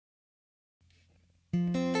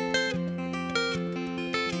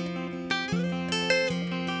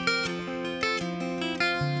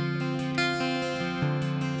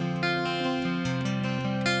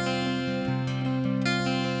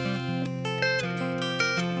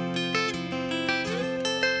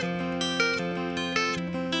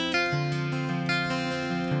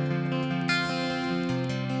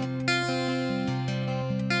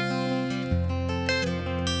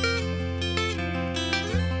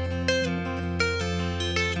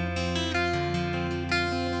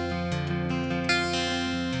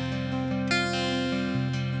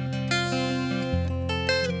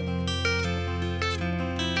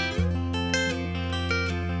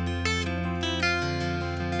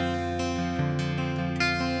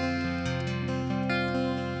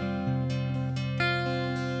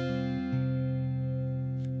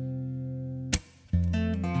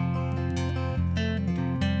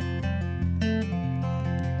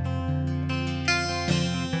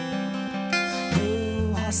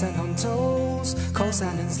hearts and on toes, cold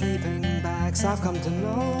sand in sleeping bags. I've come to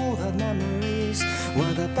know that memories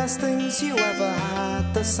were the best things you ever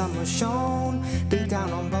had. The sun was shone, beat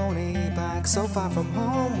down on bony back, so far from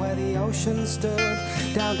home where the ocean stood,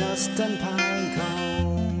 down dust and pine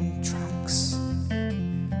cone tracks.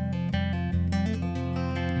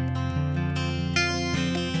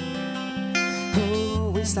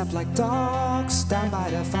 Ooh, we slept like dogs down by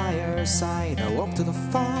the fireside. I woke to the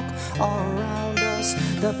fog all around us,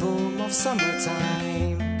 the boom of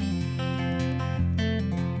summertime.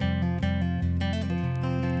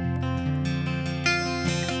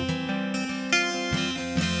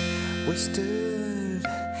 We stood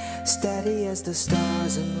steady as the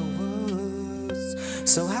stars in the woods,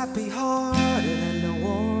 so happy-hearted, and the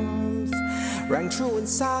warmth rang true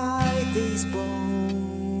inside these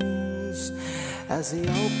bones. As the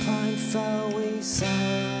old pine fell, we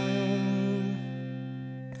sang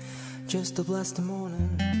just to bless the morning.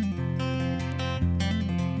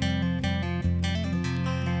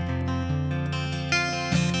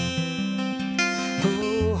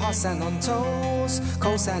 Sand on toes,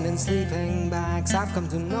 cold sand in sleeping bags. I've come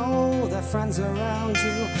to know that friends around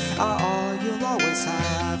you are all you'll always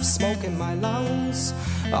have. Smoke in my lungs,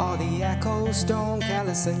 all the echoes don't,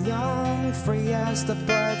 careless and young, free as the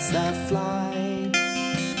birds that fly,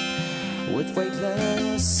 with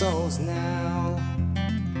weightless souls now.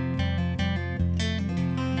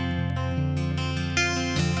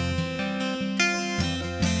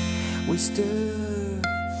 We stood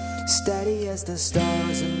steady as the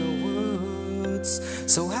stars in the woods,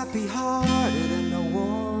 so happy-hearted, and the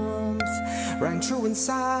warmth rang true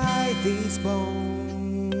inside these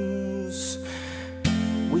bones.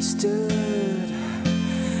 We stood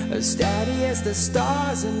steady as the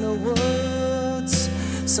stars in the woods,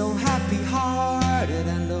 so happy-hearted,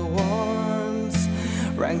 and the warmth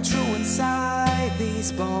rang true inside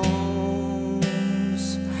these bones.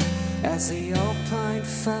 As the old pine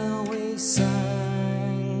fell, we sang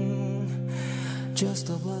just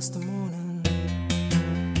to bless the morning.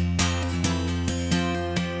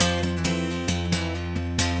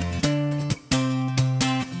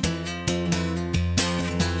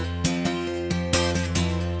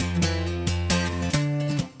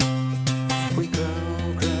 We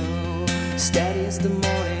grow, grow, steady as the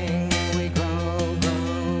morning. We grow,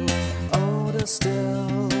 grow, older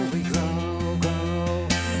still. We grow, grow,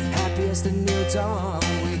 happy as the new dawn.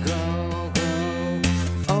 We grow, grow,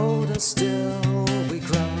 older still.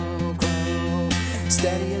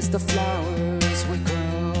 Steady as the flowers, we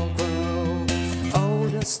grow, grow,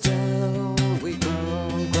 older still. We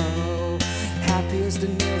grow, grow, happy as the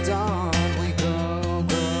new